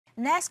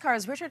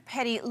NASCAR's Richard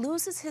Petty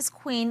loses his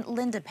queen,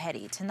 Lynda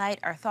Petty. Tonight,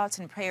 our thoughts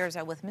and prayers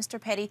are with Mr.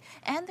 Petty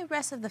and the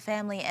rest of the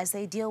family as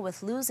they deal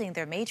with losing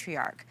their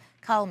matriarch.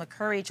 Kyle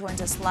McCurry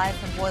joins us live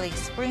from Boiling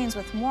Springs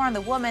with more on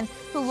the woman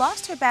who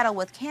lost her battle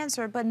with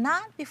cancer, but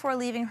not before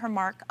leaving her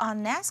mark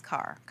on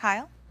NASCAR.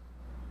 Kyle?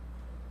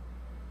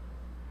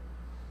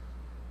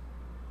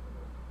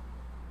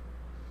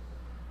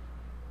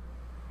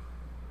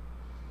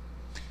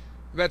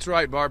 That's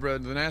right, Barbara.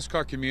 The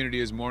NASCAR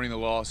community is mourning the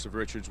loss of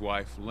Richard's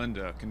wife,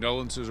 Lynda.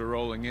 Condolences are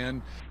rolling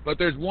in, but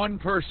there's one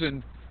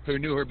person who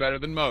knew her better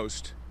than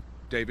most,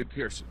 David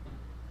Pearson.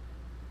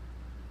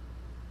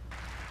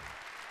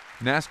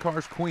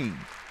 NASCAR's queen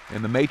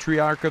and the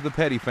matriarch of the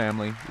Petty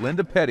family,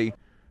 Lynda Petty,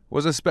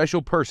 was a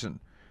special person,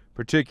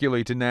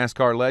 particularly to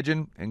NASCAR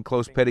legend and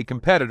close Petty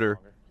competitor,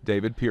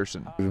 David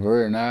Pearson. She was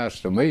very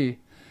nice to me,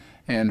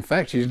 and in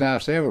fact, she's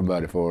nice to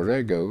everybody as far as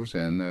that goes,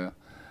 and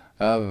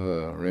I've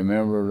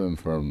remembered them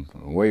from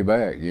way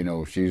back. You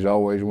know, she's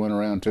always went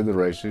around to the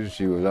races.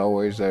 She was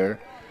always there.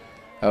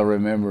 I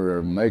remember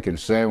her making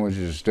sandwiches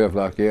and stuff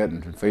like that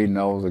and feeding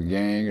all the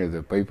gang or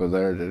the people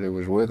there that it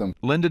was with them.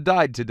 Lynda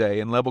died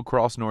today in Level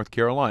Cross, North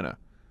Carolina,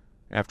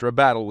 after a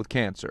battle with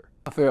cancer.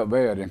 I felt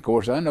bad, and of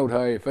course I know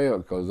how he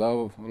felt because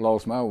I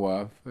lost my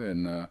wife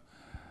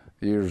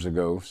years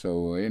ago.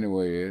 So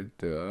anyway,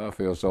 I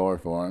feel sorry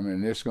for him,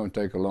 and it's going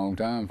to take a long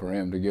time for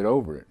him to get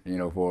over it, you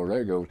know, as far as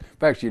that goes. In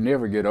fact, you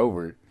never get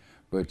over it,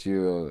 but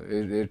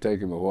it'll take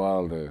him a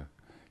while to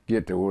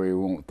get to where he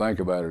won't think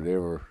about it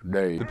every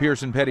day. The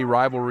Pearson-Petty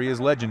rivalry is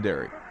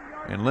legendary,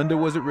 and Lynda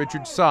was at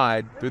Richard's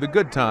side through the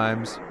good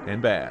times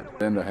and bad.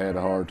 Lynda had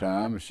a hard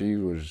time. She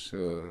was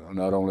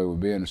not only with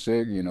being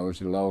sick, you know,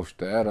 she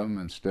lost Adam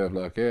and stuff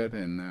like that,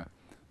 and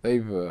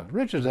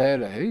Richard's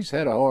he's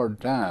had a hard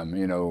time,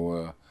 you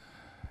know.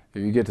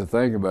 If you get to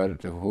think about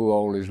it, who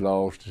all he's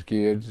lost, his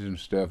kids and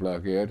stuff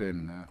like that,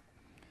 and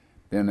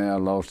then now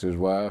lost his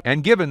wife.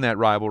 And given that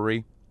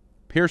rivalry,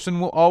 Pearson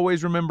will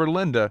always remember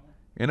Lynda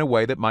in a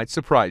way that might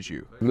surprise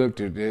you. Looked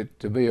at it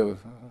to be a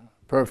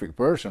perfect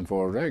person as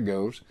far as that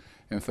goes.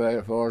 In fact,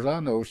 as far as I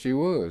know, she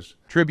was.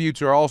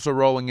 Tributes are also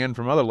rolling in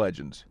from other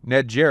legends.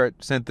 Ned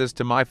Jarrett sent this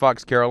to My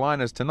Fox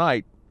Carolinas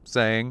tonight,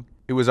 saying,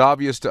 "It was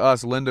obvious to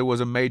us Lynda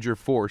was a major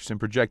force in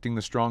projecting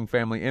the strong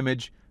family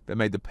image that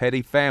made the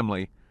Petty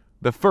family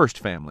the first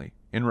family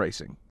in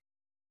racing."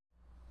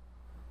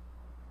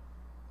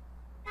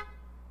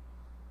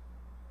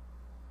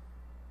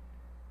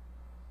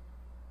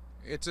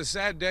 It's a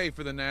sad day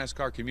for the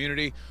NASCAR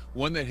community,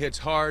 one that hits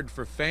hard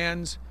for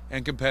fans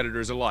and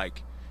competitors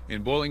alike.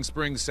 In Boiling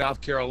Springs,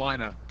 South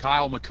Carolina,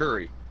 Kyle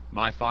McCurry,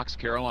 My Fox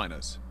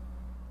Carolinas.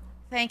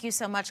 Thank you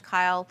so much,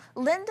 Kyle.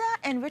 Lynda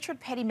and Richard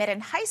Petty met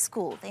in high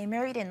school. They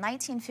married in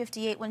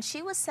 1958 when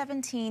she was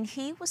 17,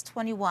 he was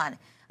 21.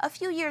 A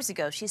few years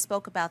ago, she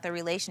spoke about their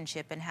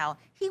relationship and how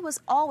he was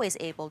always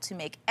able to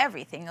make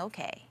everything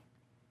okay.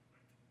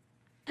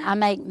 I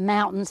make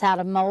mountains out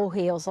of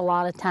molehills a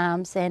lot of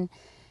times,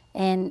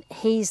 and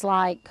he's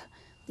like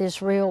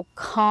this real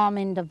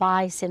calming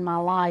device in my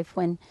life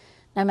when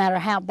no matter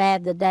how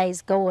bad the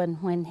day's going,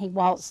 when he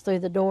walks through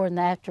the door in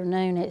the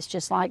afternoon, it's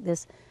just like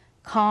this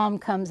calm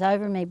comes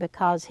over me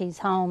because he's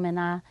home and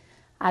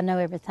I know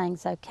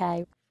everything's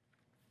okay.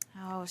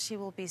 Oh, she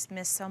will be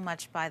missed so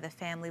much by the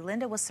family.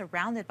 Lynda was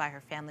surrounded by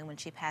her family when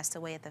she passed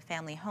away at the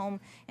family home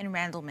in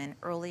Randleman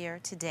earlier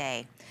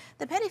today.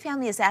 The Petty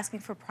family is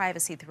asking for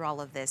privacy through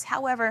all of this.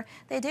 However,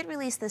 they did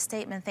release this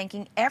statement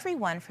thanking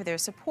everyone for their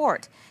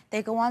support.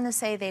 They go on to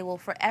say they will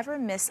forever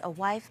miss a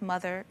wife,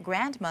 mother,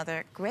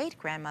 grandmother,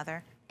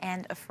 great-grandmother,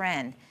 and a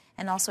friend.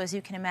 And also, as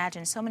you can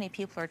imagine, so many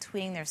people are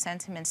tweeting their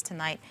sentiments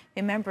tonight,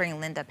 remembering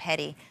Lynda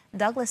Petty.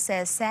 Douglas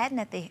says,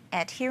 saddened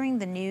at hearing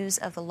the news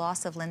of the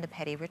loss of Lynda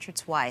Petty,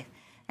 Richard's wife.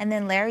 And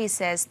then Larry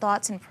says,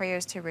 thoughts and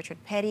prayers to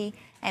Richard Petty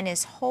and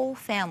his whole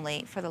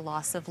family for the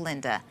loss of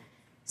Lynda.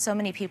 So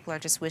many people are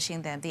just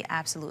wishing them the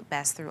absolute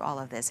best through all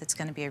of this. It's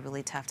going to be a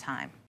really tough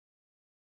time.